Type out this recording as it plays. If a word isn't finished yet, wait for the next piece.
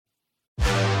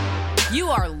You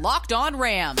are Locked On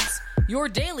Rams, your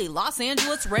daily Los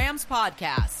Angeles Rams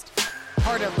podcast.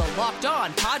 Part of the Locked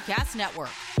On Podcast Network,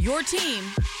 your team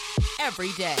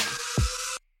every day.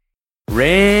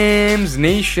 Rams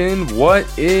Nation, what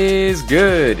is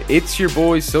good? It's your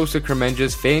boy Sosa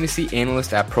Kremenjas, fantasy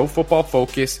analyst at Pro Football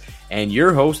Focus, and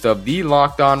your host of the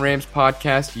Locked On Rams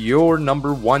podcast, your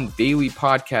number one daily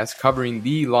podcast covering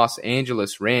the Los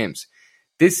Angeles Rams.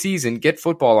 This season, get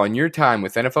football on your time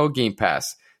with NFL Game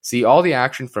Pass. See all the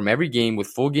action from every game with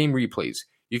full game replays.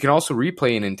 You can also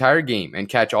replay an entire game and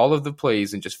catch all of the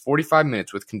plays in just 45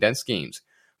 minutes with condensed games.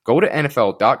 Go to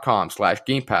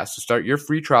NFL.com/Game Pass to start your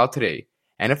free trial today.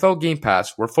 NFL Game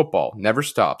Pass, where football never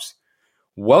stops.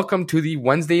 Welcome to the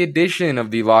Wednesday edition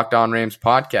of the Locked On Rams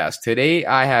podcast. Today,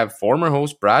 I have former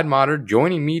host Brad Motter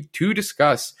joining me to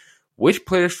discuss which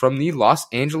players from the Los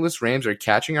Angeles Rams are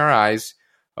catching our eyes,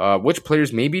 which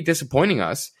players may be disappointing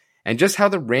us, and just how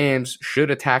the Rams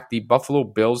should attack the Buffalo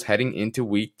Bills heading into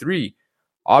Week 3.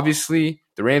 Obviously,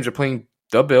 the Rams are playing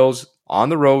the Bills on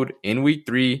the road in Week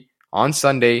 3 on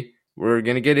Sunday. We're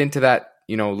going to get into that,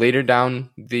 later down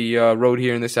the road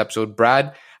here in this episode.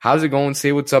 Brad, how's it going?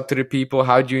 Say what's up to the people.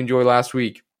 How did you enjoy last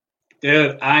week?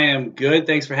 Dude, I am good.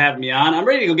 Thanks for having me on. I'm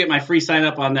ready to go get my free sign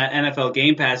up on that NFL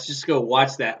Game Pass. Just go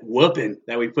watch that whooping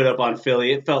that we put up on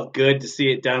Philly. It felt good to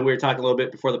see it done. We were talking a little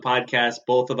bit before the podcast.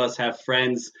 Both of us have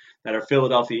friends that are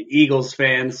Philadelphia Eagles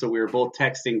fans, so we were both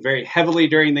texting very heavily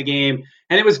during the game.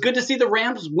 And it was good to see the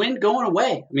Rams win going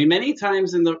away. I mean, many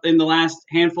times in the last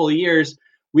handful of years,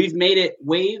 we've made it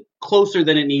way closer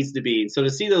than it needs to be. And so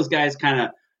to see those guys kind of,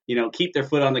 keep their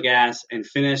foot on the gas and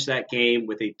finish that game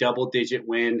with a double-digit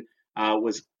win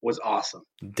was awesome.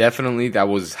 Definitely. That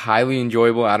was highly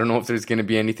enjoyable. I don't know if there's going to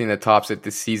be anything that tops it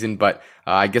this season, but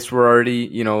I guess we're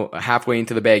already, halfway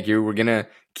into the bag here. We're going to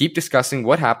keep discussing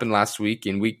what happened last week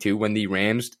in Week 2 when the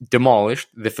Rams demolished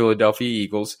the Philadelphia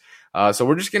Eagles. So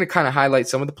we're just going to kind of highlight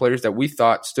some of the players that we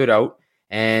thought stood out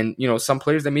and, some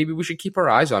players that maybe we should keep our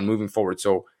eyes on moving forward.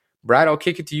 So, Brad, I'll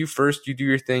kick it to you first. You do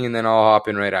your thing, and then I'll hop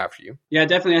in right after you. Yeah,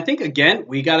 definitely. I think, again,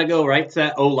 we got to go right to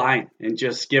that O-line and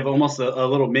just give almost a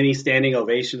little mini standing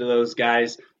ovation to those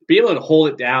guys. Be able to hold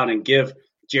it down and give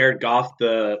Jared Goff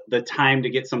the time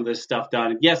to get some of this stuff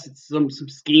done. And yes, it's some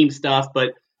scheme stuff,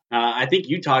 but I think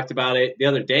you talked about it the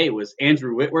other day. Was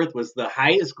Andrew Whitworth was the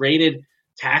highest graded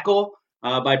tackle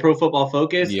by Pro Football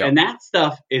Focus, Yep. And that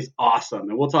stuff is awesome.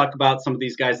 And we'll talk about some of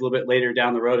these guys a little bit later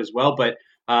down the road as well, but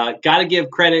got to give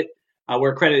credit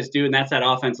where credit is due, and that's that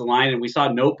offensive line. And we saw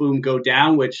Noteboom go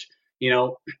down, which,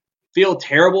 feel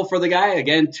terrible for the guy.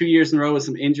 Again, 2 years in a row with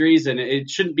some injuries, and it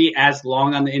shouldn't be as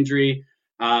long on the injury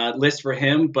list for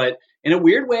him. But in a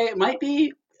weird way, it might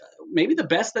be maybe the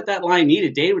best that line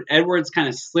needed. David Edwards kind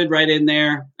of slid right in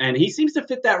there, and he seems to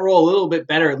fit that role a little bit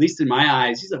better, at least in my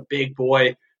eyes. He's a big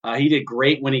boy. He did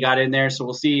great when he got in there, so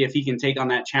we'll see if he can take on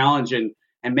that challenge and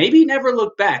maybe never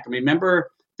look back. I mean,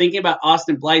 remember thinking about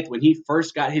Austin Blythe when he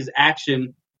first got his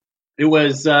action. It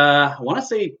was, I want to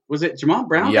say, was it Jamal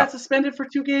Brown got suspended for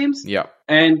 2 games? Yeah.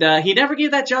 And he never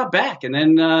gave that job back. And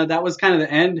then that was kind of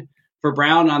the end for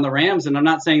Brown on the Rams. And I'm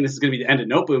not saying this is going to be the end of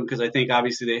Noteboom, because I think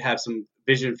obviously they have some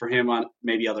vision for him on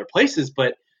maybe other places.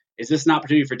 But is this an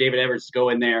opportunity for David Edwards to go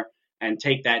in there and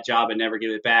take that job and never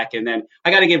give it back? And then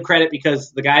I got to give credit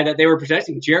because the guy that they were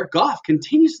protecting, Jared Goff,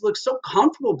 continues to look so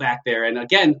comfortable back there. And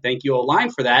again, thank you,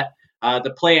 O-line, for that.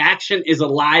 The play action is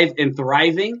alive and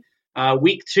thriving.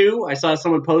 Week 2, I saw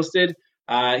someone posted,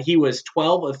 he was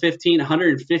 12 of 15,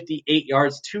 158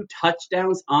 yards, 2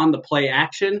 touchdowns on the play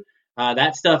action.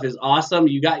 That stuff is awesome.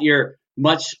 You got your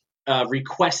much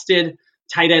requested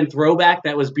tight end throwback.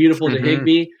 That was beautiful to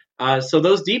Higbee. So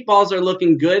those deep balls are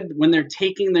looking good. When they're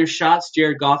taking their shots,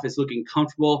 Jared Goff is looking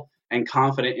comfortable and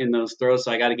confident in those throws.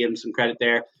 So I got to give him some credit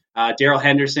there. Darrell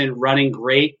Henderson running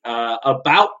great.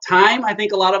 About time, I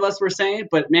think a lot of us were saying.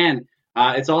 But, man,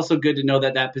 it's also good to know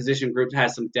that position group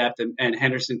has some depth, and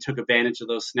Henderson took advantage of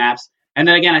those snaps. And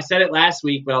then, again, I said it last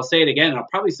week, but I'll say it again, and I'll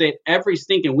probably say it every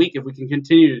stinking week if we can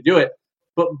continue to do it.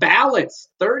 But balance,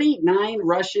 39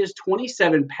 rushes,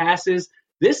 27 passes.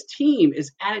 This team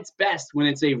is at its best when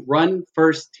it's a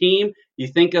run-first team. You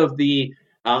think of the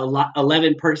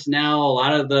 11 personnel, a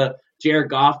lot of the Jared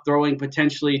Goff throwing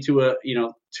potentially to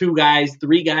 2 guys,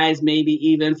 3 guys, maybe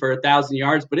even for 1,000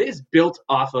 yards, but it is built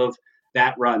off of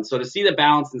that run. So to see the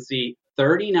balance and see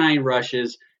 39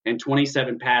 rushes and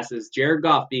 27 passes, Jared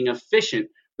Goff being efficient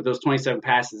with those 27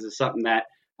 passes is something that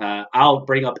I'll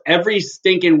bring up every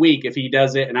stinking week if he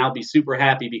does it, and I'll be super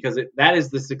happy because that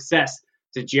is the success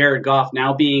to Jared Goff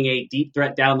now being a deep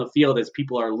threat down the field as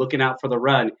people are looking out for the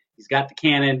run. He's got the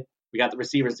cannon. We got the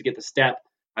receivers to get the step.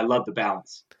 I love the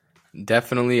balance.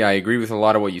 Definitely, I agree with a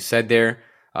lot of what you said there.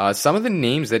 Some of the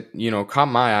names that, caught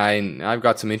my eye, and I've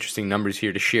got some interesting numbers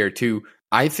here to share too.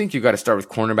 I think you got to start with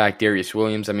cornerback Darius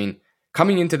Williams. I mean,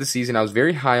 coming into the season, I was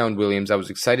very high on Williams. I was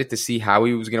excited to see how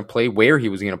he was going to play, where he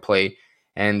was going to play.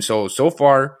 And so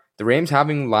far, the Rams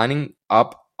having lining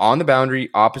up on the boundary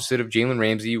opposite of Jalen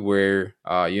Ramsey, where,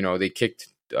 they kicked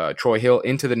Troy Hill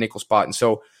into the nickel spot. And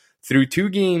so through 2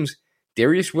 games,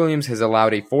 Darius Williams has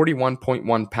allowed a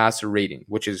 41.1 passer rating,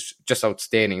 which is just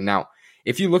outstanding. Now,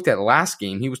 if you looked at last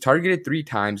game, he was targeted 3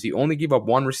 times. He only gave up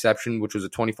 1 reception, which was a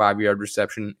 25-yard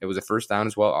reception. It was a first down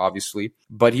as well, obviously.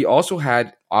 But he also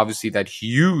had, obviously, that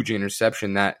huge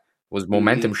interception that was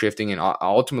momentum shifting and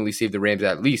ultimately saved the Rams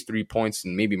at least 3 points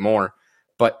and maybe more.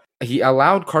 But he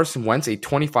allowed Carson Wentz a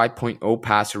 25.0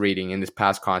 passer rating in this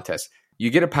past contest. You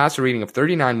get a passer rating of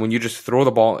 39 when you just throw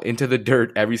the ball into the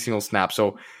dirt every single snap.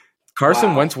 So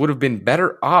Carson Wentz would have been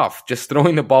better off just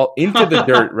throwing the ball into the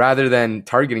dirt rather than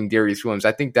targeting Darius Williams.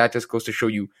 I think that just goes to show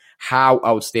you how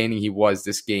outstanding he was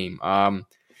this game.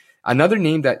 Another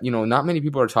name that, not many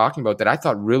people are talking about that I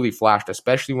thought really flashed,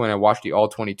 especially when I watched the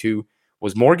All-22,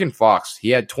 was Morgan Fox. He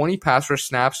had 20 pass rush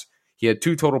snaps. He had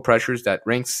 2 total pressures that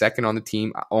ranked second on the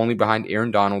team, only behind Aaron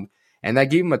Donald. And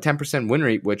that gave him a 10% win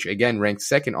rate, which, again, ranked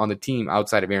second on the team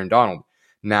outside of Aaron Donald.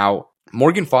 Now,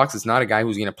 Morgan Fox is not a guy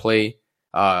who's going to play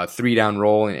 3-down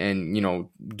role and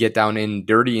get down in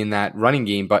dirty in that running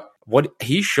game. But what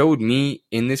he showed me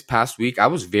in this past week, I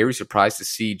was very surprised to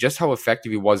see just how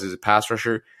effective he was as a pass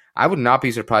rusher. I would not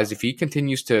be surprised if he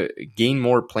continues to gain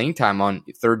more playing time on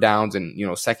 3rd downs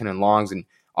and, second and longs and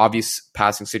obvious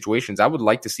passing situations. I would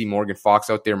like to see Morgan Fox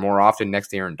out there more often next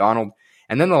to Aaron Donald.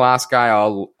 And then the last guy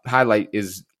I'll highlight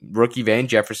is rookie Van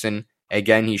Jefferson.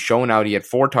 Again, he's shown out. He had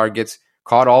 4 targets,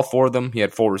 caught all 4 of them. He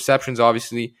had 4 receptions,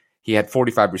 obviously. He had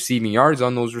 45 receiving yards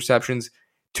on those receptions,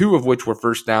 2 of which were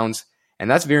first downs. And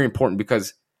that's very important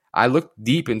because I looked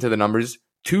deep into the numbers.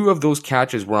 2 of those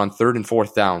catches were on 3rd and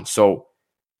 4th down. So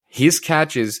his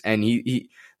catches, and he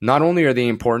not only are they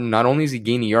important, not only is he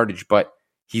gaining yardage, but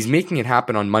he's making it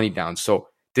happen on money downs. So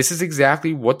this is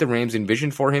exactly what the Rams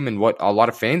envisioned for him and what a lot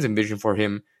of fans envisioned for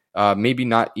him, maybe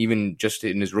not even just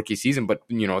in his rookie season, but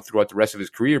throughout the rest of his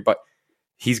career. But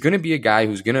he's going to be a guy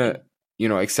who's going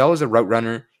to excel as a route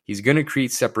runner. He's going to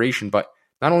create separation, but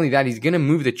not only that, he's going to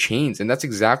move the chains, and that's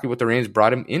exactly what the Rams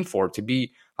brought him in for, to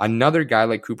be another guy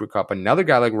like Cooper Kupp, another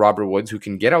guy like Robert Woods who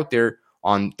can get out there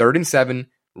on 3rd and 7,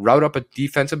 route up a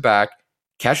defensive back,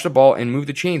 catch the ball, and move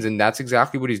the chains, and that's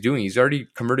exactly what he's doing. He's already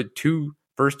converted 2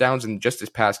 first downs in just this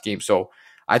past game, so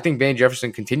I think Van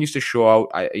Jefferson continues to show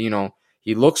out.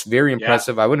 He looks very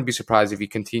impressive. Yeah. I wouldn't be surprised if he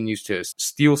continues to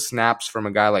steal snaps from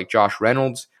a guy like Josh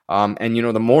Reynolds.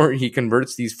 The more he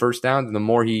converts these first downs and the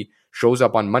more he shows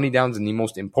up on money downs and the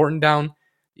most important down,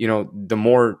 the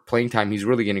more playing time he's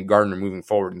really going to garner moving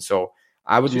forward. And so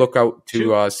I would look out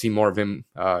to see more of him,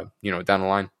 down the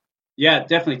line. Yeah,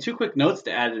 definitely. 2 quick notes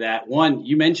to add to that. One,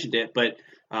 you mentioned it, but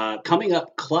coming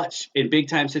up clutch in big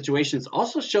time situations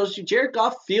also shows you Jared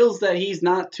Goff feels that he's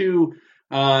not too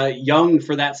young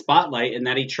for that spotlight and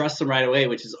that he trusts him right away,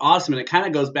 which is awesome. And it kind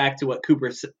of goes back to what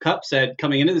Cooper Kupp said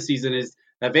coming into the season, is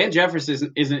that Van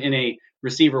Jefferson isn't in a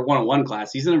receiver 101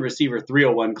 class. He's in a receiver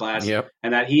 301 class. Yep.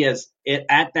 And that he has it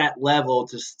at that level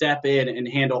to step in and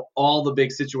handle all the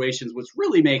big situations, which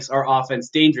really makes our offense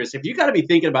dangerous. If you got to be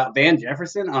thinking about Van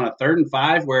Jefferson on a 3rd and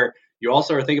 5, where you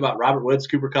also are thinking about Robert Woods,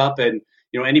 Cooper Kupp, and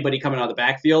anybody coming out of the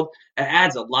backfield, it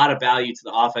adds a lot of value to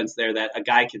the offense there, that a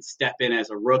guy can step in as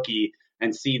a rookie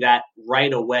and see that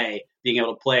right away being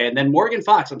able to play. And then Morgan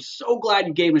Fox, I'm so glad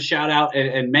you gave him a shout out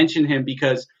and mentioned him,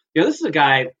 because this is a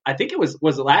guy, I think it was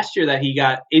it last year that he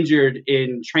got injured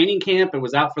in training camp and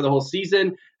was out for the whole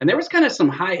season. And there was kind of some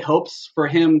high hopes for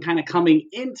him kind of coming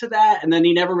into that, and then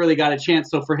he never really got a chance.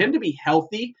 So for him to be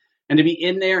healthy and to be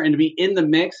in there and to be in the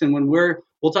mix, and when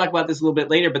we'll talk about this a little bit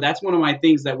later, but that's one of my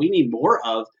things that we need more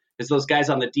of, is those guys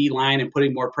on the D line and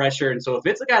putting more pressure. And so if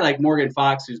it's a guy like Morgan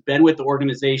Fox, who's been with the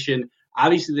organization,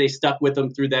 obviously they stuck with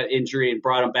him through that injury and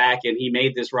brought him back, and he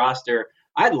made this roster,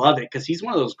 I love it, because he's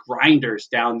one of those grinders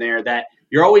down there that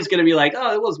you're always going to be like,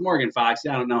 oh, it was Morgan Fox.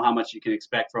 I don't know how much you can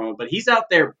expect from him. But he's out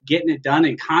there getting it done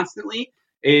and constantly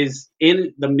is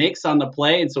in the mix on the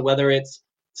play. And so whether it's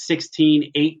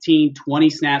 16, 18, 20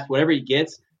 snaps, whatever he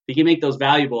gets, he can make those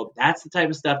valuable. That's the type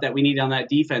of stuff that we need on that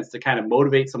defense to kind of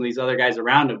motivate some of these other guys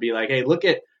around him. Be like, hey, look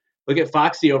at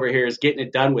Foxy over here is getting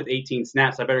it done with 18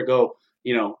 snaps. I better go,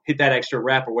 hit that extra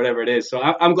rep or whatever it is. So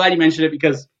I'm glad you mentioned it,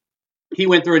 because he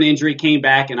went through an injury, came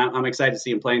back, and I'm excited to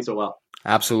see him playing so well.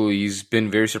 Absolutely. He's been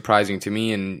very surprising to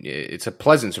me, and it's a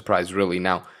pleasant surprise, really.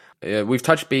 Now, we've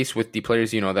touched base with the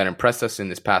players, that impressed us in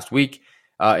this past week.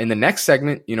 In the next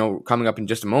segment, coming up in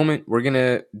just a moment, we're going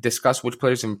to discuss which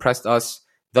players have impressed us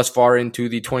thus far into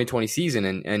the 2020 season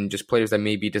and just players that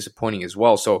may be disappointing as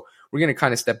well. So we're going to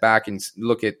kind of step back and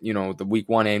look at, the week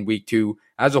 1 and week 2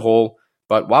 as a whole.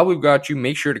 But while we've got you,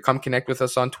 make sure to come connect with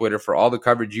us on Twitter for all the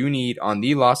coverage you need on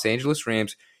the Los Angeles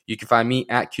Rams. You can find me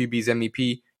at QB's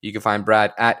MEP. You can find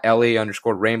Brad at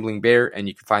LA_Rambling Bear, and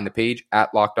you can find the page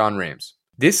at Locked On Rams.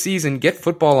 This season, get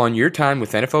football on your time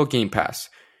with NFL Game Pass.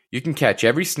 You can catch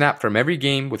every snap from every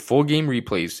game with full game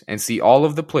replays and see all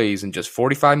of the plays in just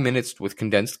 45 minutes with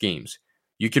condensed games.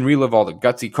 You can relive all the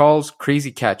gutsy calls,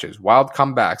 crazy catches, wild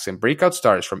comebacks, and breakout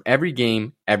stars from every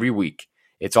game, every week.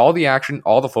 It's all the action,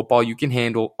 all the football you can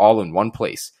handle, all in one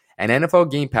place. And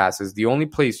NFL Game Pass is the only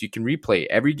place you can replay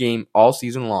every game all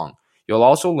season long. You'll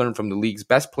also learn from the league's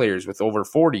best players with over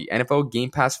 40 NFL Game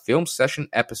Pass film session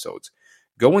episodes.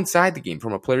 Go inside the game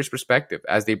from a player's perspective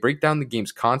as they break down the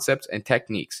game's concepts and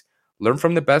techniques. Learn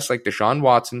from the best like Deshaun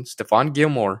Watson, Stephon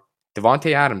Gilmore,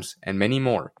 Devontae Adams, and many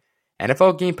more.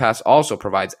 NFL Game Pass also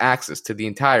provides access to the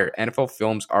entire NFL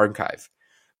Films archive.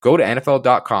 Go to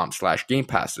NFL.com/Game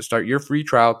Pass to start your free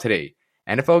trial today.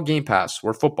 NFL Game Pass,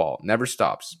 where football never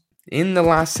stops. In the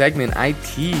last segment, I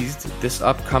teased this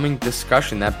upcoming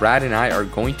discussion that Brad and I are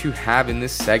going to have in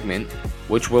this segment,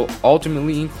 which will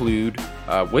ultimately include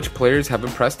which players have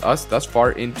impressed us thus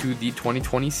far into the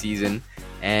 2020 season,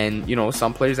 and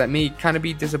some players that may kind of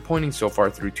be disappointing so far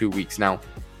through 2 weeks. Now,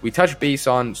 we touched base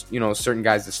on certain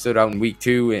guys that stood out in week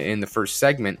 2 in the first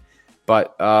segment,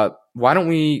 but why don't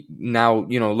we now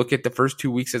look at the first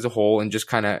 2 weeks as a whole and just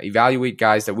kind of evaluate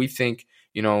guys that we think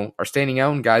are standing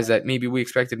out and guys that maybe we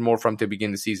expected more from to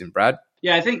begin the season. Brad?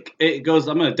 Yeah, I think it goes,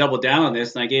 I'm going to double down on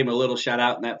this, and I gave him a little shout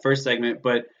out in that first segment,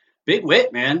 but Big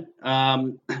Whit, man.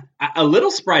 A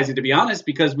little surprising, to be honest,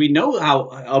 because we know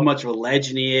how much of a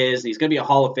legend he is, and he's going to be a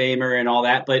Hall of Famer and all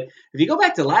that, but if you go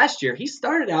back to last year, he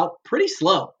started out pretty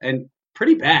slow and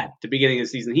pretty bad at the beginning of the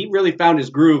season. He really found his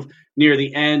groove near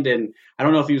the end, and I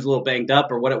don't know if he was a little banged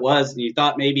up or what it was, and you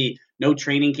thought maybe no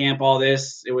training camp, all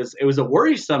this. It was a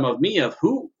worrisome of me of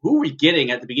who are we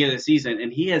getting at the beginning of the season,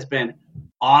 and he has been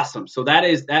awesome. So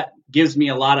that gives me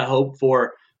a lot of hope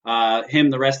for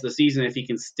him the rest of the season if he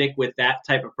can stick with that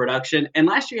type of production. And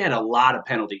last year he had a lot of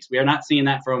penalties. We are not seeing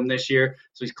that from him this year,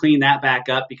 so he's cleaned that back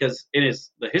up because in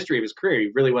the history of his career, he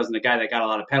really wasn't a guy that got a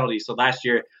lot of penalties. So last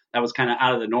year that was kind of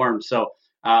out of the norm. So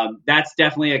that's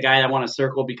definitely a guy I want to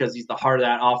circle because he's the heart of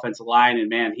that offensive line, and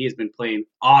man, he has been playing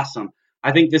awesome.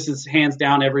 I think this is hands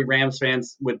down every Rams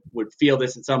fans would feel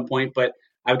this at some point, but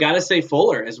I've got to say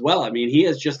Fuller as well. I mean, he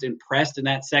has just impressed in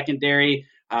that secondary.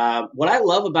 What I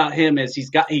love about him is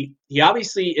he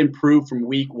obviously improved from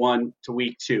week 1 to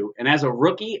week 2. And as a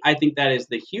rookie, I think that is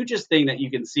the hugest thing that you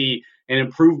can see an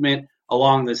improvement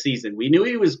along the season. We knew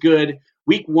he was good.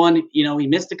 Week 1, he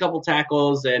missed a couple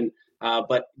tackles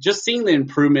but just seeing the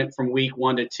improvement from week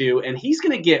 1 to 2, and he's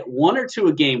going to get 1 or 2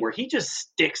 a game where he just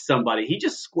sticks somebody. He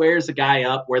just squares a guy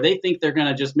up where they think they're going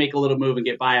to just make a little move and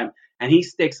get by him, and he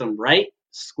sticks them right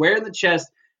square in the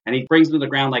chest, and he brings him to the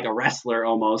ground like a wrestler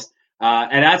almost.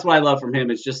 And that's what I love from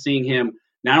him is just seeing him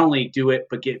not only do it,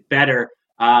 but get better.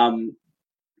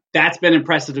 That's been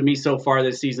impressive to me so far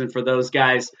this season for those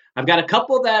guys. I've got a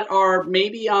couple that are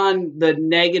maybe on the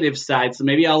negative side, so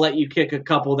maybe I'll let you kick a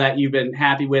couple that you've been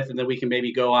happy with, and then we can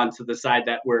maybe go on to the side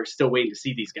that we're still waiting to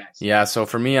see these guys. Yeah, so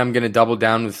for me, I'm going to double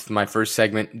down with my first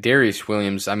segment, Darius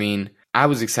Williams. I mean, I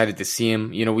was excited to see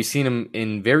him. We've seen him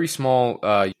in very small,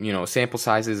 sample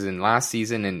sizes in last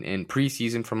season and in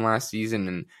preseason from last season,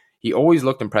 and he always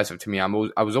looked impressive to me. I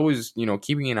was always,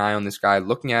 keeping an eye on this guy,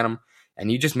 looking at him, and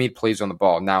he just made plays on the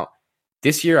ball. Now,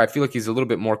 this year, I feel like he's a little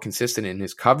bit more consistent in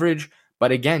his coverage,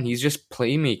 but again, he's just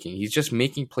playmaking. He's just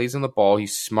making plays on the ball.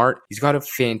 He's smart. He's got a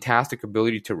fantastic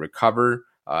ability to recover.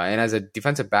 And as a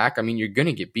defensive back, I mean, you're going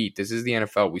to get beat. This is the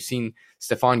NFL. We've seen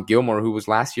Stephon Gilmore, who was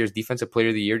last year's Defensive Player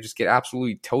of the Year, just get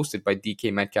absolutely toasted by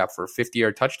DK Metcalf for a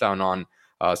 50-yard touchdown on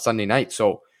Sunday night.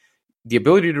 So the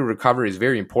ability to recover is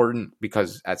very important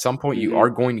because at some point you are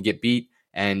going to get beat.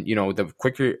 And, the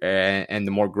quicker and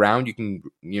the more ground you can,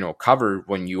 cover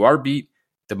when you are beat,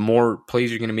 the more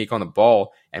plays you're going to make on the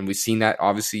ball. And we've seen that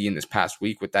obviously in this past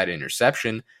week with that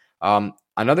interception.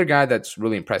 Another guy that's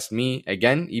really impressed me,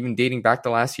 again, even dating back to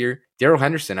last year, Darrell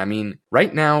Henderson. I mean,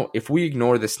 right now, if we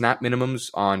ignore the snap minimums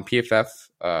on PFF,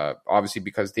 obviously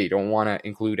because they don't want to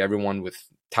include everyone with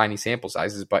tiny sample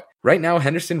sizes, but right now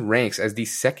Henderson ranks as the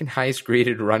second highest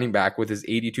graded running back with his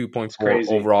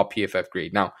 82.4 overall PFF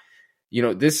grade. Now,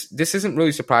 this isn't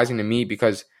really surprising to me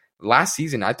because last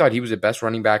season I thought he was the best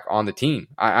running back on the team.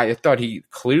 I thought he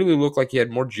clearly looked like he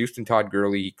had more juice than Todd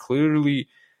Gurley. He clearly,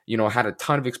 had a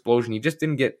ton of explosion. He just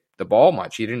didn't get the ball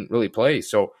much. He didn't really play.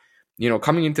 So,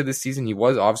 coming into this season, he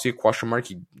was obviously a question mark.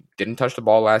 He didn't touch the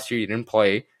ball last year. He didn't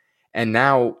play. And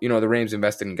now, the Rams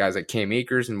invested in guys like Cam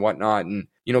Akers and whatnot. And,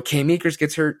 Cam Akers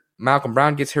gets hurt. Malcolm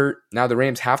Brown gets hurt. Now the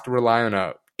Rams have to rely on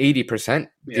a 80%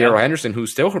 Darrell Henderson,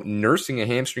 who's still nursing a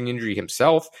hamstring injury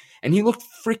himself. And he looked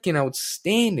freaking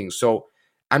outstanding. So,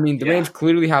 the Rams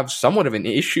clearly have somewhat of an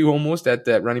issue almost at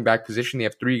that running back position. They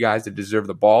have 3 guys that deserve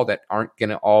the ball that aren't going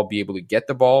to all be able to get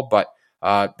the ball. But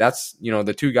that's,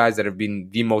 the 2 guys that have been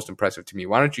the most impressive to me.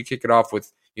 Why don't you kick it off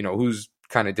with, who's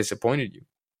kind of disappointed you?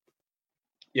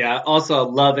 Yeah, also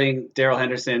loving Darrell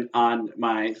Henderson on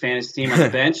my fantasy team on the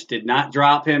bench. Did not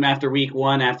drop him after week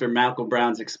 1 after Malcolm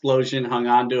Brown's explosion. Hung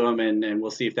on to him, and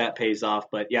we'll see if that pays off.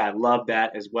 But, yeah, I love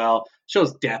that as well.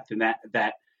 Shows depth in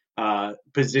that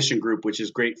position group, which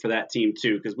is great for that team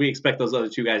too, because we expect those other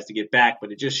 2 guys to get back,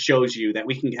 but it just shows you that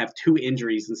we can have 2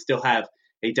 injuries and still have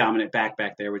a dominant back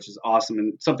there, which is awesome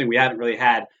and something we haven't really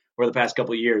had over the past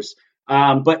couple of years.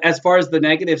 But as far as the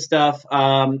negative stuff,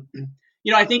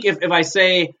 I think if I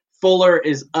say Fuller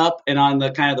is up and on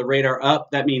the kind of the radar up,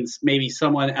 that means maybe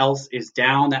someone else is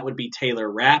down. That would be Taylor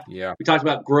Rapp. Yeah. We talked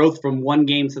about growth from one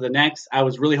game to the next. I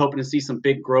was really hoping to see some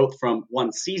big growth from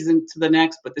one season to the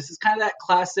next, but this is kind of that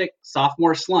classic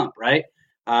sophomore slump, right?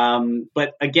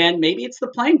 But again, maybe it's the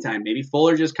playing time. Maybe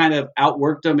Fuller just kind of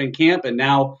outworked him in camp, and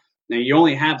now you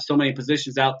only have so many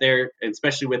positions out there, and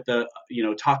especially with the,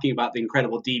 talking about the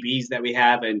incredible DBs that we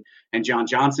have and John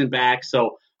Johnson back.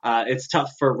 So it's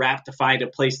tough for Rapp to find a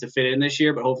place to fit in this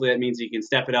year, but hopefully that means he can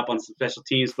step it up on some special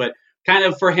teams. But kind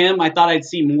of for him, I thought I'd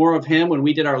see more of him when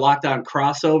we did our lockdown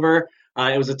crossover.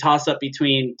 It was a toss-up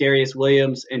between Darius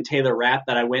Williams and Taylor Rapp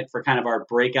that I went for kind of our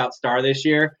breakout star this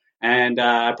year. And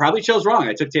I probably chose wrong.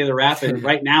 I took Taylor Rapp, and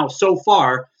right now, so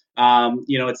far,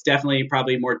 it's definitely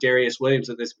probably more Darius Williams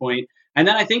at this point. And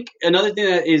then I think another thing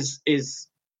that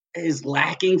is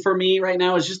lacking for me right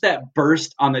now is just that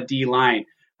burst on the D-line.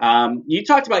 You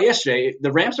talked about yesterday,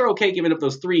 the Rams are okay giving up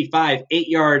those 3, 5,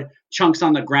 8-yard chunks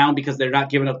on the ground because they're not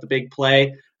giving up the big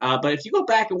play. But if you go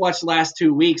back and watch the last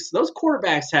 2 weeks, those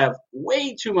quarterbacks have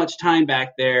way too much time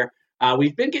back there.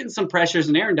 We've been getting some pressures,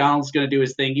 and Aaron Donald's going to do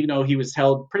his thing, even though he was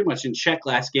held pretty much in check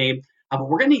last game. But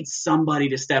we're going to need somebody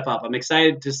to step up. I'm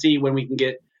excited to see when we can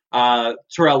get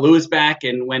Terrell Lewis back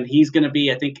and when he's going to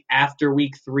be, I think, after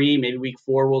week 3, maybe week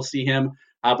 4, we'll see him.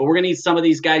 But we're going to need some of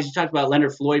these guys. You talked about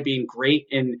Leonard Floyd being great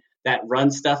in that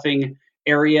run stuffing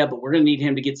area, but we're going to need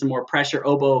him to get some more pressure.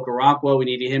 Obo Okoronkwo, we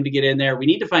need him to get in there. We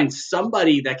need to find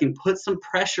somebody that can put some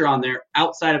pressure on there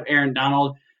outside of Aaron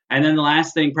Donald. And then the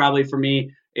last thing probably for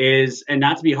me is, and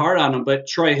not to be hard on him, but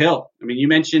Troy Hill. I mean, you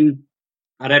mentioned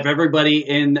out of everybody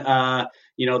in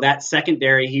that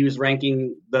secondary, he was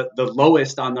ranking the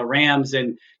lowest on the Rams.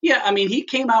 And yeah, I mean, he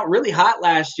came out really hot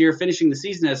last year, finishing the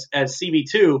season as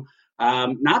CB2.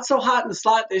 Not so hot in the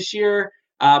slot this year.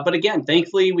 But again,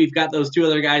 thankfully, we've got those 2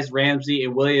 other guys, Ramsey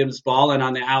and Williams, balling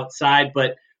on the outside.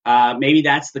 But maybe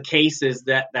that's the case, is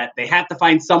that they have to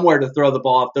find somewhere to throw the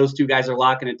ball if those 2 guys are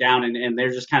locking it down and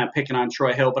they're just kind of picking on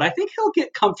Troy Hill. But I think he'll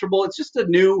get comfortable. It's just a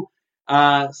new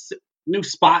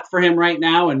spot for him right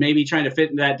now, and maybe trying to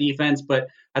fit into that defense. But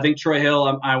I think Troy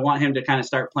Hill, I want him to kind of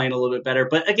start playing a little bit better.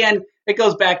 But again, it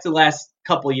goes back to the last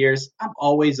couple of years. I'm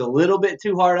always a little bit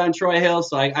too hard on Troy Hill,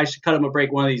 so I should cut him a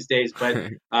break one of these days. But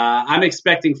I'm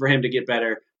expecting for him to get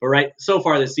better. But so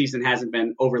far this season hasn't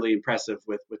been overly impressive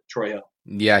with Troy Hill.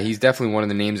 Yeah, he's definitely one of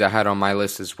the names I had on my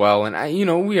list as well. And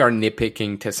we are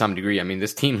nitpicking to some degree. I mean,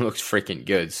 this team looks freaking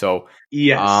good. So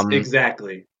yes,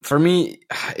 exactly. For me,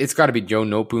 it's got to be Joe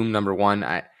Noteboom, number 1.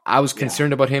 I was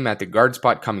concerned about him at the guard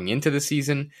spot coming into the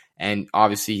season, and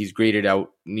obviously he's graded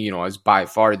out, as by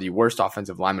far the worst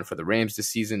offensive lineman for the Rams this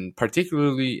season,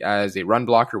 particularly as a run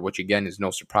blocker, which again is no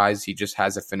surprise. He just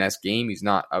has a finesse game. He's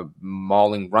not a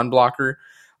mauling run blocker.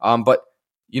 But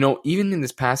even in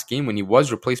this past game when he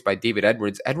was replaced by David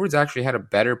Edwards, Edwards actually had a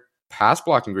better pass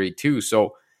blocking grade too.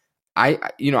 So I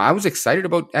was excited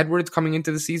about Edwards coming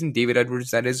into the season, David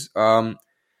Edwards, that is.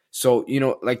 So,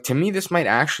 to me, this might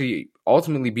actually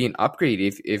ultimately be an upgrade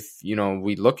if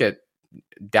we look at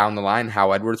down the line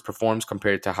how Edwards performs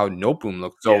compared to how Noteboom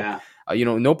looks. So,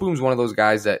 Noteboom's one of those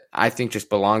guys that I think just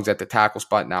belongs at the tackle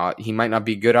spot. Now, he might not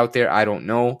be good out there. I don't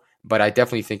know. But I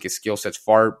definitely think his skill set's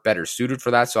far better suited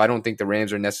for that. So I don't think the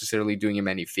Rams are necessarily doing him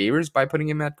any favors by putting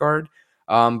him at guard.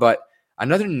 But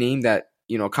another name that,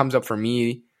 comes up for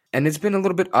me, and it's been a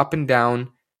little bit up and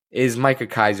down, is Micah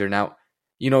Kiser. Now,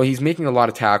 he's making a lot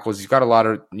of tackles. He's got a lot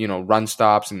of, run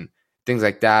stops and things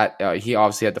like that. He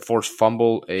obviously had the forced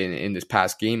fumble in this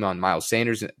past game on Miles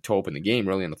Sanders to open the game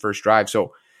really in the first drive.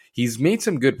 So he's made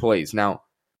some good plays. Now,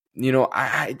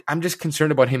 I'm just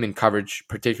concerned about him in coverage,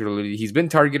 particularly. He's been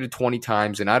targeted 20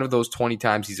 times, and out of those 20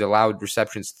 times, he's allowed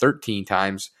receptions 13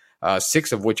 times,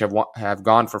 6 of which have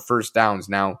gone for first downs.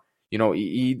 Now,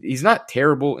 he's not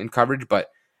terrible in coverage, but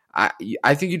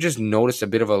I think you just notice a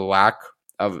bit of a lack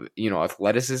of,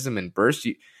 athleticism and burst.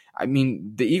 The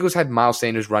Eagles had Miles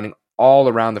Sanders running all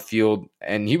around the field,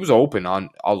 and he was open on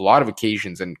a lot of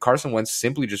occasions, and Carson Wentz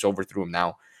simply just overthrew him.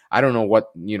 Now, I don't know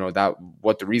what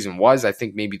the reason was. I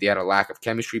think maybe they had a lack of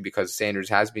chemistry because Sanders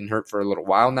has been hurt for a little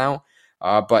while now.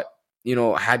 But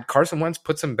had Carson Wentz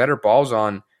put some better balls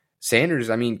on Sanders,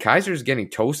 Kaiser's getting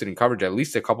toasted in coverage at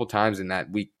least a couple times in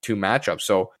that week 2 matchup.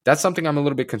 So that's something I'm a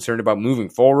little bit concerned about moving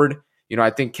forward. I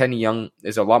think Kenny Young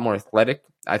is a lot more athletic.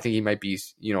 I think he might be,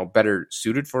 better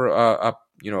suited for a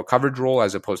coverage role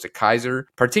as opposed to Kaiser,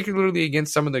 particularly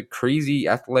against some of the crazy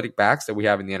athletic backs that we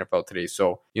have in the NFL today.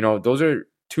 So, those are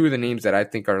 2 of the names that I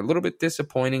think are a little bit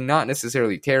disappointing, not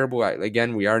necessarily terrible.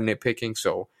 Again, we are nitpicking.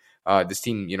 So this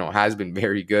team, has been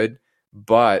very good,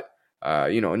 but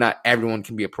not everyone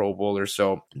can be a Pro Bowler.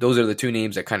 So those are the 2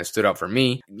 names that kind of stood out for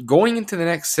me. Going into the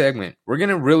next segment, we're going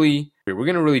to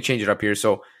really change it up here.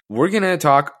 So we're going to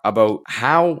talk about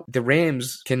how the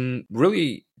Rams can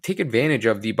really take advantage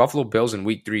of the Buffalo Bills in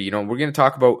week 3. We're going to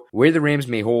talk about where the Rams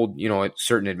may hold,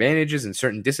 certain advantages and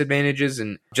certain disadvantages,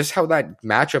 and just how that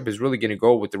matchup is really going to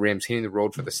go with the Rams hitting the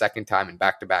road for the second time in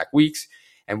back-to-back weeks.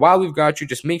 And while we've got you,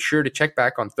 just make sure to check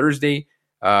back on Thursday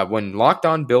when Locked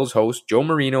On Bills host Joe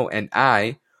Marino and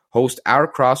I host our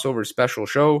crossover special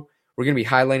show. We're going to be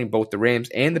highlighting both the Rams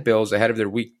and the Bills ahead of their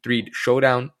week 3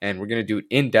 showdown, and we're going to do it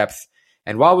in depth.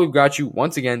 And while we've got you,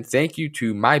 once again, thank you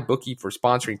to MyBookie for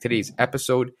sponsoring today's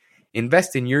episode.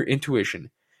 Invest in your intuition.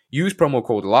 Use promo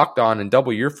code LOCKEDON and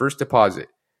double your first deposit.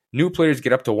 New players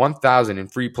get up to $1,000 in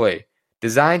free play.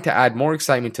 Designed to add more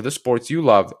excitement to the sports you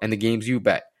love and the games you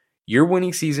bet. Your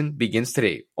winning season begins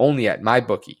today, only at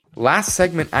MyBookie. Last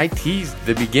segment, I teased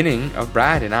the beginning of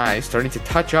Brad and I starting to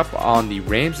touch up on the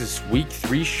Rams' Week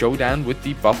 3 showdown with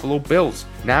the Buffalo Bills.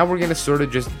 Now we're going to sort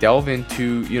of just delve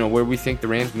into, where we think the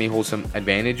Rams may hold some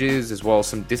advantages as well as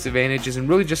some disadvantages, and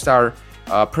really just our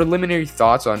preliminary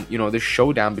thoughts on, this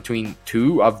showdown between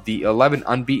 2 of the 11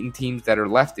 unbeaten teams that are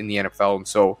left in the NFL. And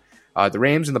so the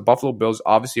Rams and the Buffalo Bills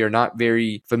obviously are not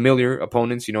very familiar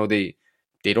opponents.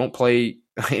 They don't play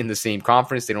in the same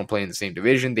conference. They don't play in the same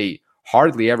division. They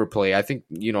hardly ever play. I think,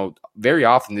 very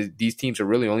often these teams are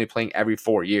really only playing every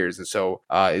 4 years. And so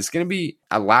it's going to be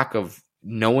a lack of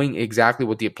knowing exactly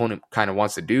what the opponent kind of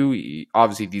wants to do.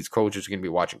 Obviously, these coaches are going to be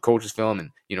watching coaches film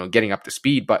and, getting up to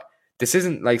speed. But this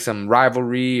isn't like some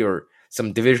rivalry or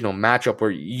some divisional matchup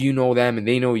where you know them and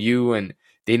they know you and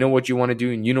they know what you want to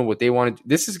do and you know what they want to do.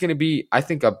 This is going to be, I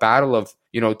think, a battle of,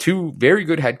 2 very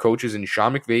good head coaches in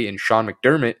Sean McVay and Sean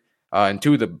McDermott, and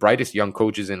 2 of the brightest young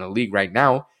coaches in the league right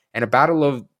now, and a battle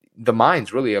of the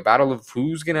minds, really, a battle of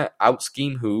who's going to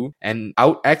out-scheme who and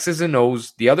out-X's and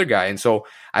O's the other guy. And so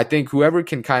I think whoever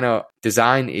can kind of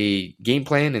design a game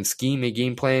plan and scheme a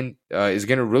game plan is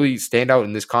going to really stand out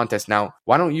in this contest. Now,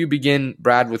 why don't you begin,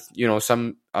 Brad, with,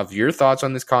 some of your thoughts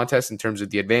on this contest in terms of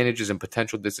the advantages and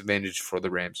potential disadvantages for the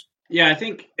Rams? Yeah, I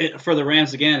think for the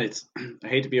Rams, again, I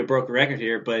hate to be a broken record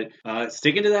here, but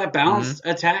sticking to that balanced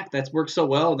attack that's worked so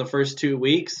well in the first 2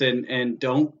 weeks, and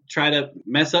don't try to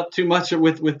mess up too much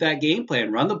with that game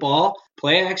plan. Run the ball,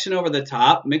 play action over the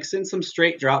top, mix in some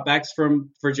straight dropbacks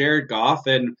for Jared Goff,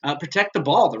 and protect the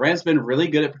ball. The Rams have been really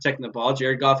good at protecting the ball.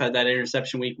 Jared Goff had that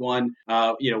interception week 1,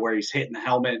 where he's hitting the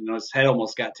helmet and his head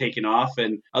almost got taken off.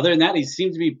 And other than that, he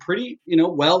seems to be pretty,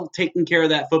 well taking care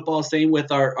of that football. Same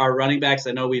with our running backs.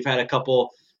 I know we've had a couple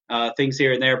things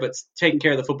here and there, but taking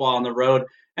care of the football on the road.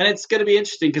 And it's going to be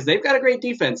interesting because they've got a great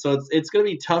defense. So it's going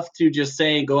to be tough to just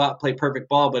say and go out and play perfect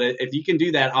ball. But if you can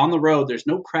do that on the road, there's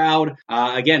no crowd.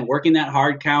 Again, working that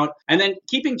hard count and then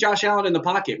keeping Josh Allen in the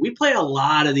pocket. We play a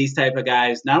lot of these type of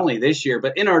guys, not only this year,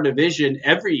 but in our division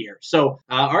every year. So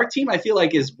our team, I feel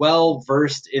like, is well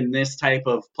versed in this type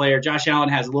of player. Josh Allen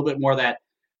has a little bit more of that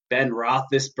Ben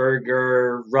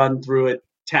Roethlisberger run through it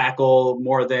tackle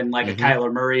more than like a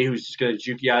Kyler Murray who's just going to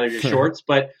juke you out of your shorts.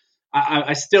 But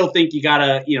I still think you got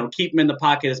to, keep him in the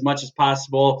pocket as much as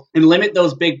possible and limit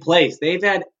those big plays. They've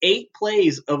had 8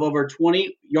 plays of over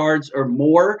 20 yards or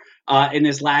more in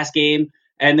this last game.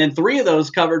 And then 3 of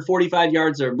those covered 45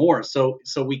 yards or more. So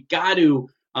we got to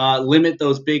limit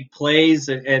those big plays.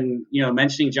 And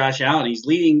mentioning Josh Allen, he's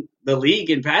leading the league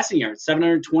in passing yards,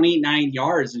 729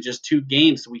 yards in just 2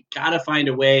 games. So we got to find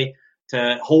a way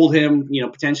to hold him,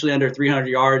 potentially under 300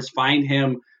 yards, find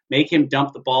him, make him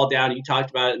dump the ball down. You talked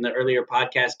about it in the earlier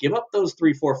podcast. Give up those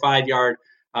 3, 4, 5 yard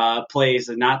plays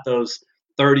and not those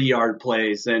 30-yard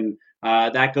plays. And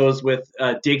That goes with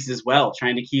Diggs as well,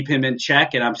 trying to keep him in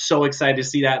check. And I'm so excited to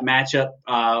see that matchup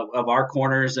of our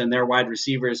corners and their wide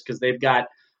receivers because they've got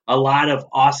a lot of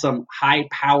awesome,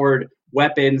 high-powered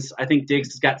weapons. I think Diggs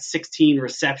has got 16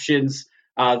 receptions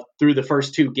through the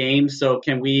first 2 games. So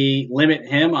can we limit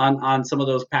him on some of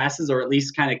those passes, or at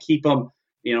least kind of keep him,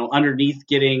 underneath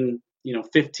getting,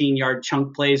 15-yard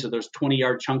chunk plays or those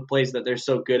 20-yard chunk plays that they're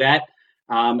so good at?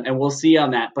 And we'll see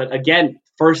on that. But again,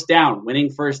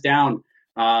 winning first down.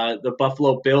 The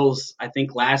Buffalo Bills, I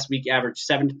think last week averaged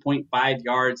 7.5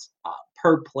 yards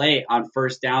per play on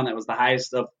first down. That was the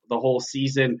highest of the whole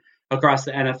season across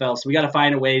the NFL. So we got to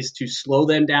find ways to slow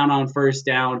them down on first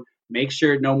down, make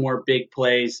sure no more big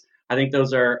plays. I think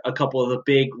those are a couple of the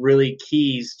big, really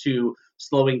keys to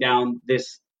slowing down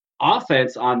this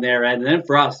offense on their end. And then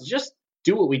for us, just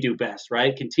do what we do best,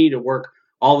 right? Continue to work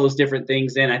all those different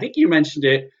things in. I think you mentioned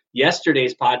it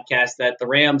yesterday's podcast that the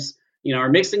Rams, are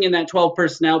mixing in that 12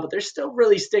 personnel, but they're still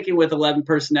really sticking with 11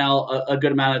 personnel a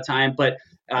good amount of time. But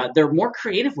they're more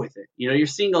creative with it. You're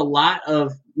seeing a lot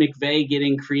of McVay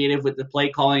getting creative with the play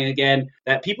calling again,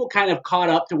 that people kind of caught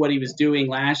up to what he was doing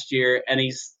last year. And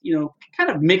he's, kind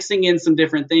of mixing in some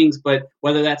different things. But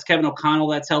whether that's Kevin O'Connell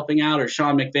that's helping out or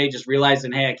Sean McVay just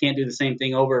realizing, hey, I can't do the same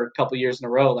thing over a couple years in a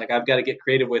row. Like, I've got to get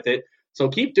creative with it. So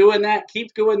keep doing that.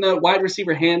 Keep doing the wide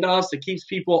receiver handoffs. It keeps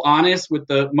people honest with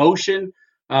the motion.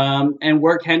 And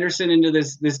work Henderson into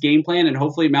this game plan, and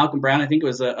hopefully Malcolm Brown, I think it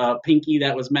was a pinky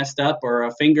that was messed up or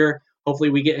a finger. Hopefully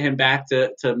we get him back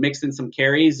to mix in some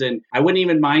carries. And I wouldn't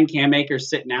even mind Cam Akers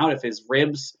sitting out if his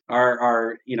ribs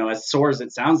are as sore as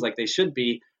it sounds like they should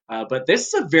be. But this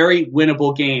is a very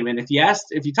winnable game. And if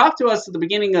you talked to us at the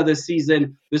beginning of this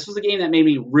season, this was a game that made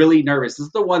me really nervous. This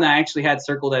is the one that I actually had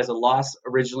circled as a loss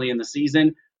originally in the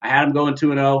season. I had him going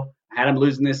 2-0. I had him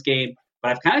losing this game.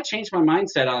 But I've kind of changed my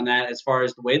mindset on that as far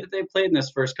as the way that they played in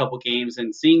this first couple games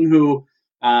and seeing who,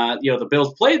 the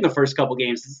Bills played in the first couple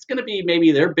games. It's going to be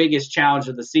maybe their biggest challenge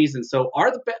of the season. So are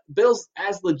the Bills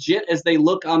as legit as they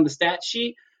look on the stat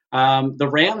sheet? The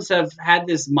Rams have had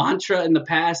this mantra in the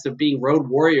past of being road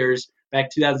warriors. Back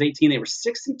 2018, they were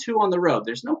 6-2 on the road.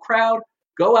 There's no crowd.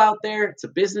 Go out there. It's a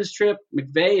business trip.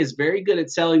 McVay is very good at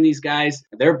selling these guys.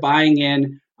 They're buying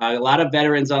in. A lot of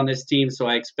veterans on this team, so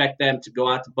I expect them to go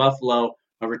out to Buffalo.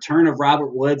 A return of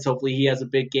Robert Woods. Hopefully he has a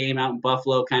big game out in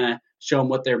Buffalo, kind of show them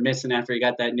what they're missing after he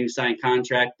got that new signed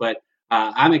contract. But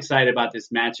I'm excited about this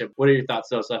matchup. What are your thoughts,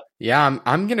 Sosa? Yeah,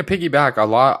 I'm going to piggyback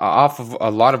off of a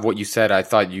lot of what you said. I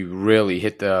thought you really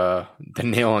hit the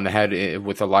nail on the head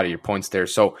with a lot of your points there.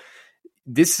 So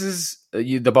this is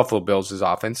the Buffalo Bills'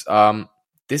 offense.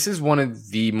 This is one of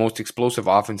the most explosive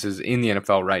offenses in the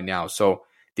NFL right now. So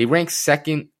they rank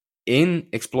second in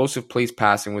explosive plays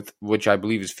passing, with which I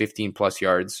believe is 15 plus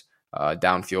yards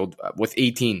downfield with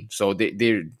 18. So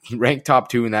they rank top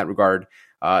 2 in that regard.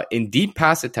 In deep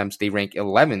pass attempts, they rank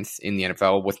 11th in the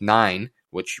NFL with 9,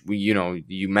 which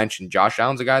you mentioned Josh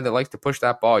Allen's a guy that likes to push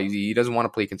that ball. He doesn't want to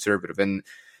play conservative. And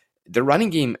the running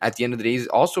game at the end of the day is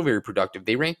also very productive.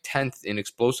 They rank 10th in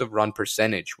explosive run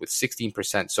percentage with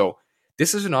 16%. So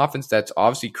this is an offense that's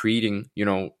obviously creating,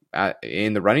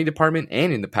 in the running department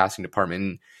and in the passing department.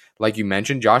 And like you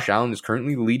mentioned, Josh Allen is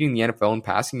currently leading the NFL in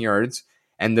passing yards,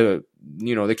 and the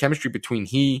chemistry between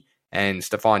he and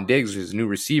Stephon Diggs, his new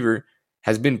receiver,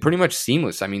 has been pretty much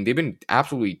seamless. I mean, they've been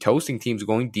absolutely toasting teams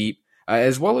going deep,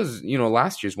 as well as,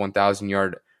 last year's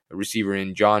 1,000-yard receiver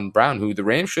in John Brown, who the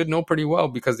Rams should know pretty well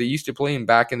because they used to play him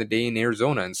back in the day in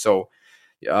Arizona. And so,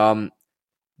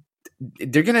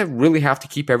 they're going to really have to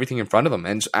keep everything in front of them.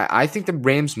 And I think the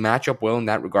Rams match up well in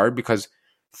that regard because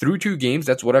through 2 games,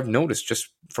 that's what I've noticed just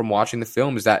from watching the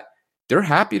film is that they're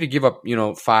happy to give up,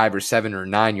 5 or 7 or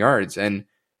 9 yards. And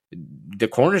the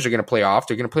corners are going to play off.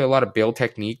 They're going to play a lot of bail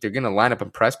technique. They're going to line up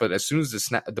and press. But as soon as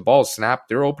the ball is snapped,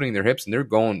 they're opening their hips and they're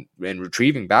going and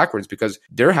retrieving backwards because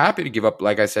they're happy to give up,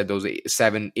 like I said, those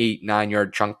 7, 8,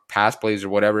 9-yard chunk pass plays or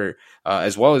whatever,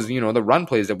 as well as, the run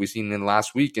plays that we've seen in the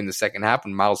last week in the second half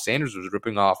when Miles Sanders was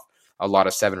ripping off a lot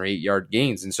of 7 or 8-yard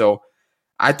gains. And so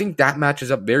I think that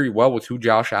matches up very well with who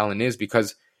Josh Allen is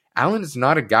because Allen is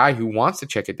not a guy who wants to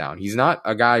check it down. He's not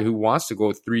a guy who wants to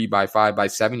go 3 by 5 by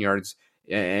 7 yards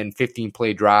and 15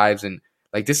 play drives. And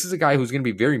like, this is a guy who's going to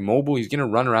be very mobile. He's going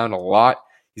to run around a lot.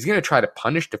 He's going to try to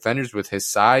punish defenders with his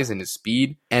size and his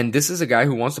speed. And this is a guy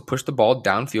who wants to push the ball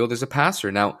downfield as a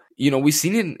passer. Now, we've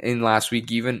seen it in last week,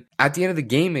 even at the end of the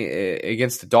game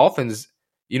against the Dolphins,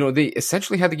 they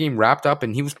essentially had the game wrapped up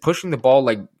and he was pushing the ball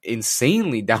like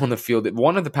insanely down the field.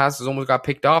 One of the passes almost got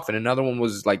picked off and another one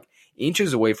was like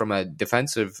inches away from a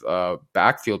defensive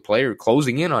backfield player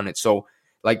closing in on it. So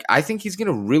like, I think he's going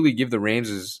to really give the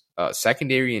Rams'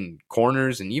 secondary and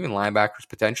corners and even linebackers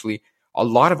potentially a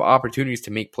lot of opportunities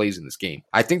to make plays in this game.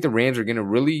 I think the Rams are going to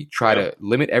really try to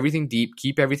limit everything deep,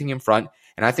 keep everything in front,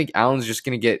 and I think Allen's just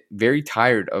going to get very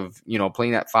tired of,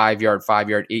 playing that 5-yard,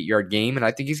 8-yard game, and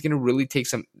I think he's going to really take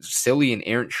some silly and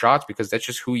errant shots because that's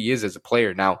just who he is as a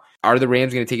player. Now, are the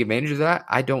Rams going to take advantage of that?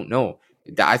 I don't know.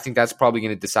 I think that's probably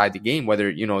going to decide the game,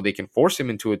 whether, they can force him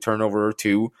into a turnover or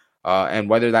two, and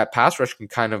whether that pass rush can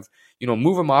kind of,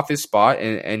 move him off his spot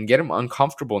and get him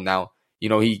uncomfortable. Now,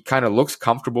 he kind of looks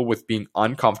comfortable with being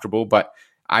uncomfortable, but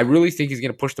I really think he's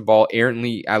going to push the ball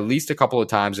errantly at least a couple of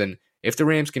times. And if the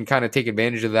Rams can kind of take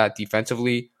advantage of that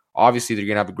defensively, obviously they're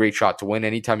going to have a great shot to win.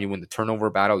 Anytime you win the turnover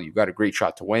battle, you've got a great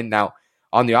shot to win. Now,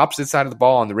 on the opposite side of the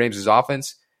ball, on the Rams'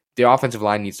 offense, the offensive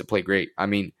line needs to play great. I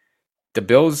mean, the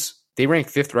Bills, they rank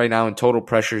 5th right now in total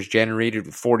pressures generated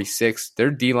with 46.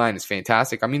 Their D-line is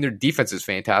fantastic. I mean, their defense is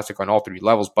fantastic on all 3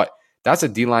 levels, but that's a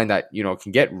D-line that,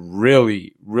 can get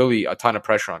really, really a ton of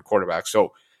pressure on quarterbacks.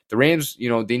 So the Rams,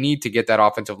 they need to get that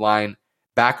offensive line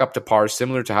back up to par,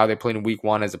 similar to how they played in week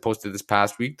 1 as opposed to this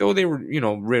past week, though they were,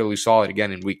 really solid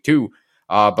again in week 2.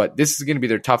 But this is going to be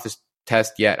their toughest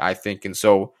test yet, I think. And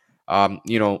so,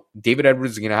 David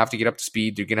Edwards is going to have to get up to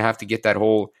speed. They're going to have to get that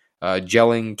whole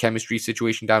gelling chemistry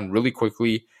situation down really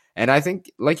quickly. And I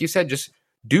think, like you said, just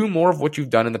do more of what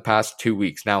you've done in the past 2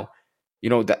 weeks. Now,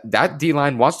 that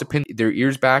D-line wants to pin their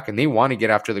ears back and they want to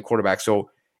get after the quarterback. So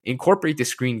incorporate the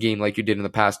screen game like you did in the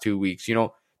past 2 weeks. They're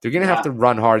going to have to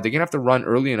run hard. They're going to have to run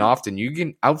early and often. You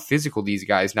can out-physical these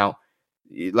guys. Now,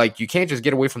 like, you can't just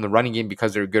get away from the running game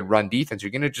because they're a good run defense.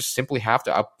 You're going to just simply have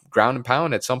to up ground and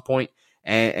pound at some point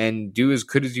and do as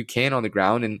good as you can on the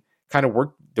ground and kind of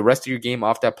work the rest of your game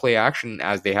off that play action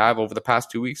as they have over the past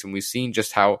 2 weeks. And we've seen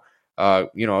just how,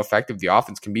 effective the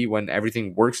offense can be when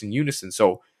everything works in unison.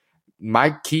 So,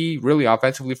 my key really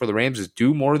offensively for the Rams is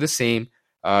do more of the same.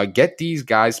 Get these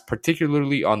guys,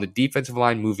 particularly on the defensive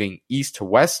line, moving east to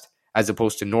west as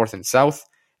opposed to north and south.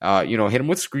 Hit them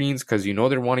with screens because they're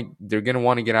going to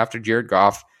want to get after Jared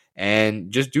Goff,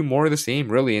 and just do more of the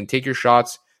same really, and take your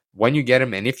shots when you get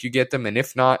them and if you get them, and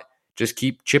if not, just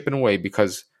keep chipping away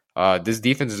because this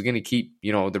defense is going to keep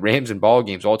the Rams in ball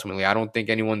games. Ultimately, I don't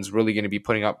think anyone's really going to be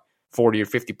putting up 40 or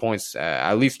 50 points,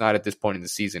 at least not at this point in the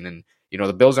season. And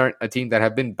the Bills aren't a team that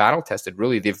have been battle tested.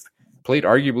 Really, they've played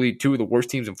arguably 2 of the worst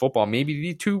teams in football, maybe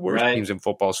the 2 worst teams in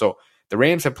football. So the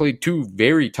Rams have played 2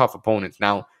 very tough opponents.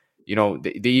 Now,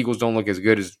 the Eagles don't look as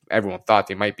good as everyone thought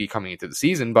they might be coming into the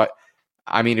season. But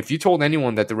I mean, if you told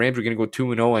anyone that the Rams were going to go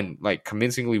 2-0 and like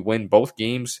convincingly win both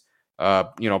games,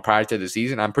 prior to the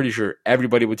season, I'm pretty sure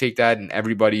everybody would take that, and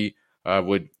everybody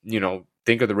would,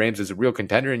 think of the Rams as a real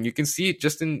contender. And you can see it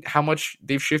just in how much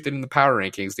they've shifted in the power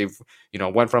rankings. They've,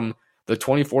 went from the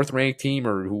 24th ranked team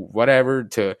or whatever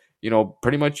to,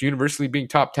 pretty much universally being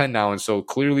top 10 now. And so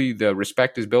clearly the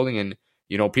respect is building, and,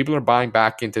 people are buying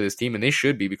back into this team, and they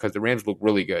should be because the Rams look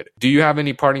really good. Do you have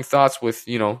any parting thoughts with,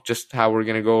 just how we're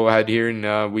going to go ahead here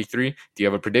in week 3? Do you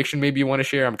have a prediction maybe you want to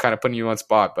share? I'm kind of putting you on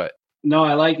spot, but. No,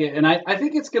 I like it. And I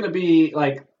think it's going to be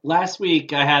like last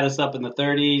week I had us up in the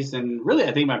 30s, and really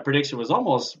I think my prediction was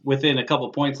almost within a couple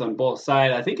points on both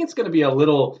sides. I think it's going to be a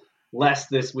little less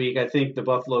this week. I think the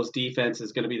Buffalo's defense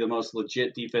is going to be the most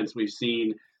legit defense we've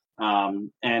seen,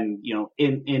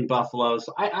 in Buffalo.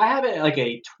 So I have it like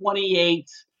a 28-23.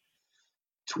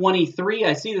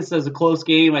 I see this as a close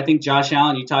game. I think Josh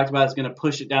Allen, you talked about, is going to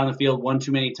push it down the field one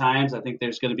too many times. I think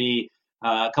there's going to be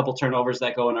a couple turnovers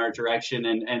that go in our direction,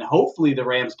 and hopefully the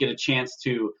Rams get a chance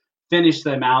to finish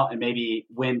them out and maybe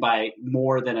win by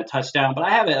more than a touchdown. But I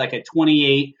have it like a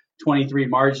 28-23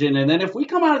 margin. And then if we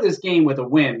come out of this game with a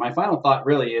win, my final thought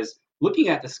really is looking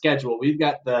at the schedule. We've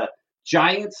got the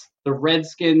Giants, the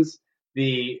Redskins,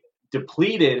 the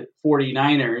depleted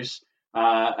 49ers,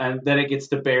 and then it gets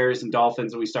to Bears and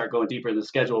Dolphins, and we start going deeper in the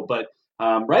schedule. But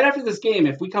right after this game,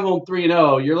 if we come home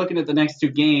 3-0, you're looking at the next 2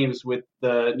 games with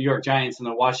the New York Giants and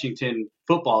the Washington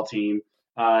football team.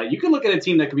 You can look at a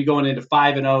team that could be going into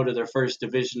 5-0 to their first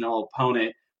divisional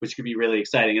opponent, which could be really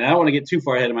exciting. And I don't want to get too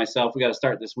far ahead of myself. We got to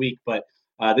start this week, but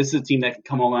this is a team that can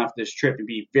come home after this trip and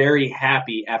be very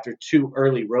happy after 2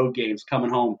 early road games, coming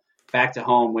home back to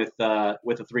home with a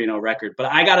 3-0 record. But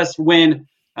I got us win,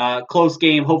 close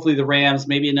game. Hopefully the Rams,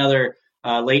 maybe another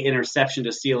late interception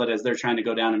to seal it as they're trying to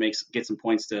go down and get some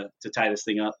points to tie this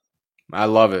thing up. I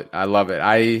love it.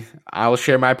 I will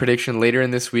share my prediction later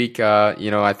in this week.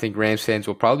 I think Rams fans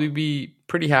will probably be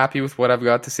pretty happy with what I've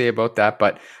got to say about that.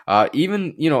 But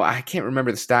even, I can't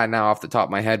remember the stat now off the top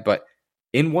of my head, but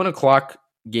in 1:00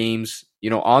 games,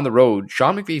 on the road,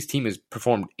 Sean McVay's team has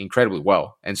performed incredibly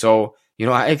well. And so,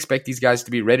 I expect these guys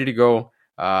to be ready to go.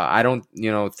 I don't,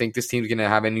 think this team's going to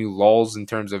have any lulls in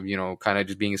terms of, kind of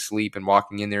just being asleep and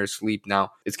walking in there asleep.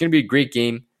 Now, it's going to be a great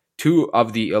game. 2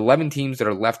 of the 11 teams that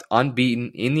are left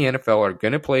unbeaten in the NFL are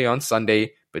going to play on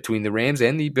Sunday between the Rams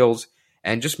and the Bills.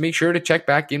 And just make sure to check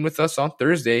back in with us on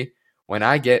Thursday when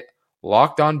I get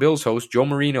Locked On Bills host Joe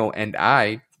Marino and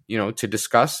I, to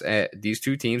discuss these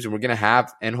 2 teams. And we're going to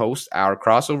have and host our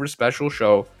crossover special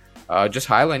show just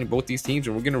highlighting both these teams.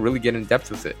 And we're going to really get in depth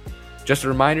with it. Just a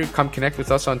reminder, come connect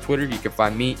with us on Twitter. You can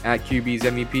find me at QB's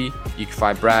MEP. You can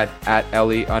find Brad at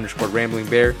LA_Rambling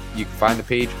Bear. You can find the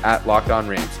page at Locked On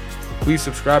Rams. Please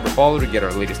subscribe or follow to get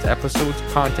our latest episodes,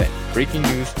 content, breaking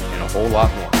news, and a whole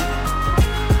lot more.